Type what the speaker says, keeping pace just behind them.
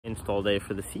install day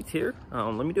for the seats here.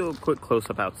 Let me do a quick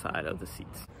close-up outside of the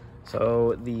seats.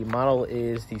 So the model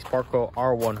is the Sparco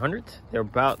R100. They're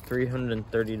about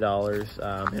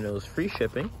 $330, and it was free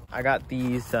shipping. I got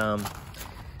these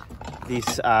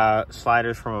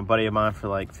sliders from a buddy of mine for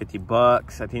like 50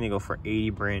 bucks. I think they go for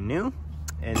 80 brand new.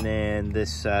 And then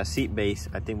this seat base,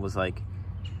 I think, was like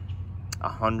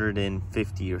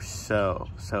 150 or so.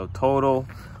 So total,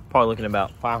 probably looking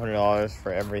about $500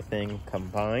 for everything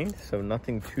combined. So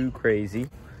nothing too crazy.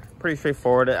 Pretty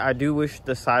straightforward. I do wish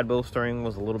the side bolstering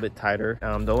was a little bit tighter.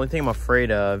 The only thing I'm afraid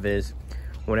of is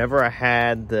whenever I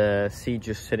had the seat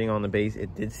just sitting on the base,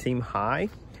 it did seem high.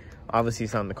 Obviously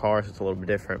it's not in the car, so it's a little bit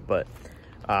different, but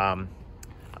I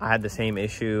had the same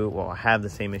issue. Well, I have the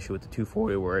same issue with the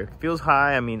 240 where it feels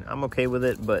high. I mean, I'm okay with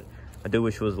it, but I do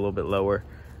wish it was a little bit lower.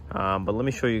 But let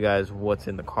me show you guys what's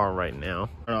in the car right now.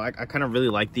 I kind of really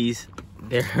like these.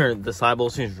 The side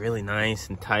bolstering is really nice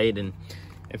and tight, and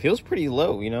it feels pretty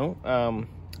low, you know.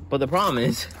 But the problem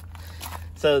is,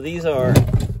 so these are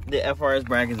the FRS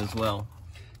brackets as well,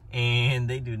 and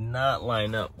they do not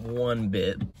line up one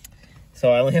bit.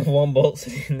 So I only have one bolt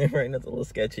sitting there right now. It's a little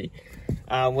sketchy.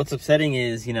 What's upsetting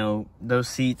is, you know, those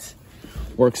seats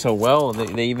work so well.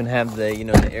 They even have the, you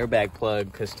know, the airbag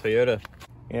plug, because Toyota,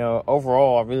 you know,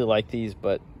 overall I really like these,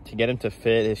 but to get them to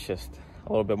fit, it's just a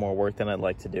little bit more work than I'd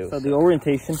like to do. So the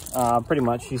orientation, pretty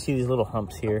much, you see these little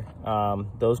humps here.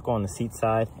 Those go on the seat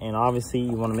side, and obviously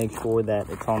you want to make sure that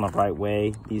it's on the right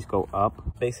way. These go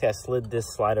up. Basically, I slid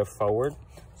this slider forward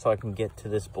so I can get to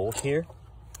this bolt here.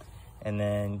 And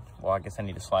then, well, I guess I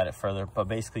need to slide it further, but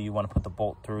basically you want to put the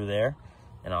bolt through there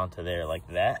and onto there like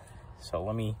that. So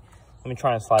let me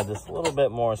try and slide this a little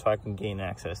bit more so I can gain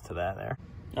access to that there.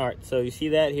 All right, so you see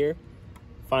that here,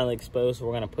 finally exposed. So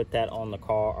we're going to put that on the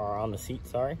car, or on the seat,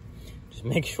 sorry. Just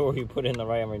make sure you put in the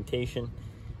right orientation.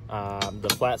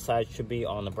 The flat side should be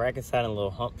on the bracket side, and a little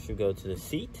hump should go to the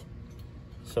seat.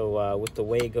 So with the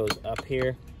way it goes up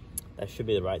here, that should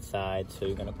be the right side. So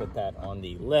you're going to put that on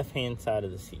the left hand side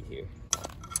of the seat here,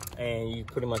 and you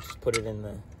pretty much just put it in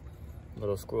the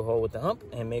little screw hole with the hump,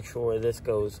 and make sure this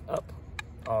goes up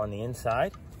on the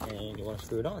inside, and you want to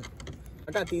screw it on.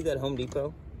 I got these at Home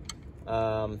Depot.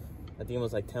 I think it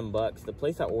was like 10 bucks. The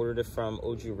place I ordered it from,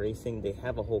 OG Racing, they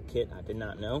have a whole kit. I did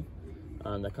not know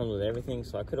that comes with everything,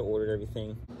 so I could have ordered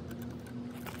everything.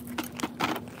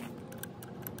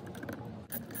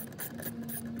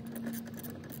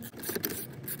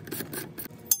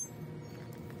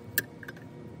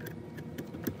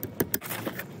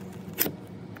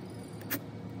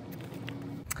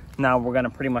 Now we're gonna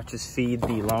pretty much just feed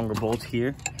the longer bolts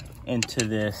here into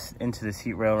the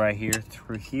seat rail right here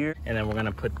through here, and then we're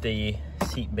gonna put the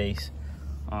seat base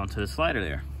onto the slider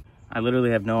there. I literally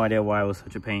have no idea why it was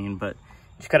such a pain, but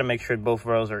just gotta make sure both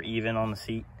rails are even on the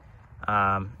seat,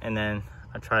 and then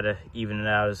I try to even it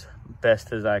out as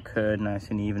best as I could, nice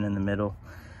and even in the middle.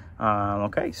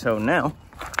 Okay, so now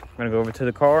we're gonna go over to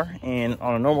the car, and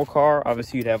on a normal car,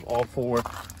 obviously you'd have all four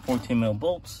 14mm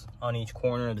bolts on each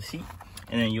corner of the seat.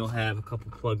 And then you'll have a couple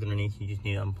plugs underneath. You just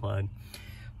need to unplug.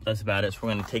 That's about it. So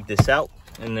we're going to take this out,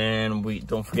 and then we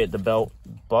don't forget the belt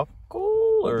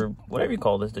buckle, or whatever you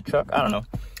call this, the chuck. I don't know,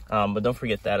 but don't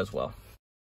forget that as well.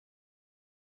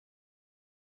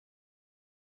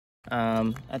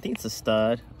 I think it's a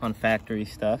stud on factory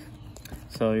stuff,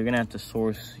 so you're gonna have to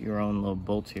source your own little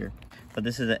bolts here. But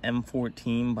this is an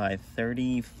M14 by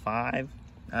 35,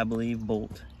 I believe,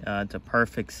 bolt. It's a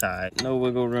perfect size. No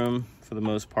wiggle room for the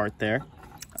most part there.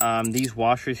 These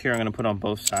washers here I'm going to put on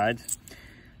both sides.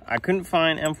 I couldn't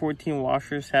find M14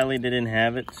 washers. Sadly, they didn't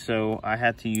have it, so I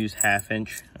had to use 1/2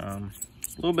 inch. A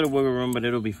little bit of wiggle room, but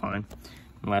it'll be fine.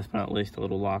 And last but not least, a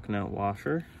little lock nut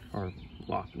washer, or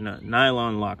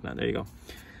nylon lock nut. There you go,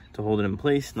 to hold it in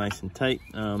place nice and tight.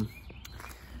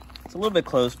 It's a little bit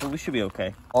close, but we should be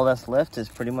okay. All that's left is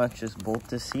pretty much just bolt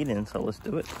this seat in, so let's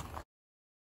do it.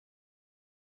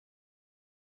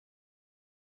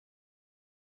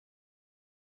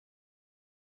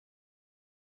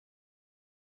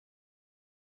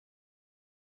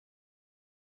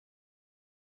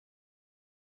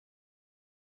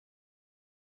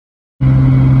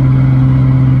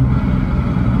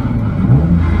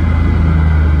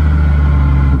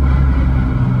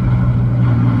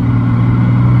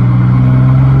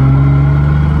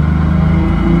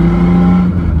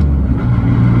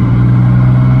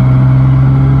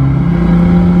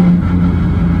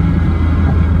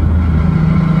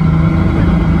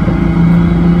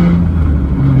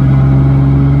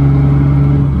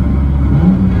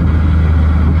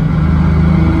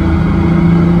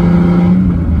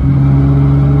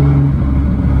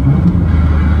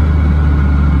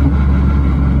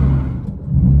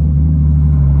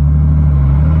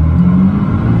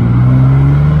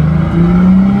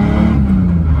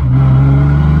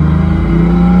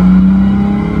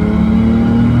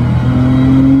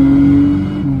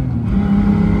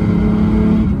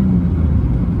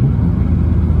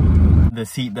 the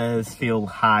seat does feel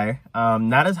high.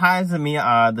 Not as high as the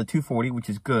 240, which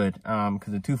is good, because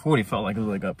the 240 felt like it was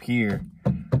like up here.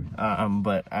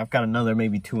 But I've got another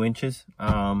maybe 2 inches.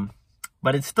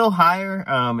 But it's still higher.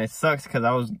 It sucks because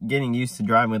I was getting used to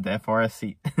driving with the FRS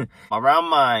seat. Around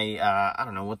my, I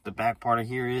don't know what the back part of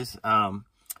here is.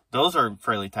 Those are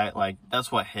fairly tight. Like,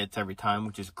 that's what hits every time,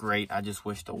 which is great. I just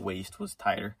wish the waist was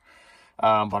tighter.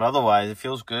 But otherwise, it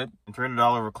feels good.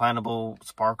 $300 reclinable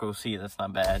Sparco seat, that's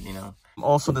not bad, you know.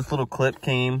 Also, this little clip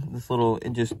came. This little,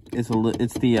 it's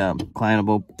the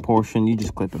reclinable portion. You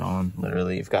just clip it on,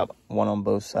 literally. You've got one on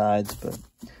both sides, but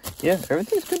yeah,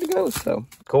 everything's good to go, so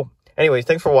cool. Anyways,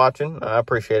 thanks for watching. I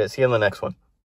appreciate it. See you in the next one.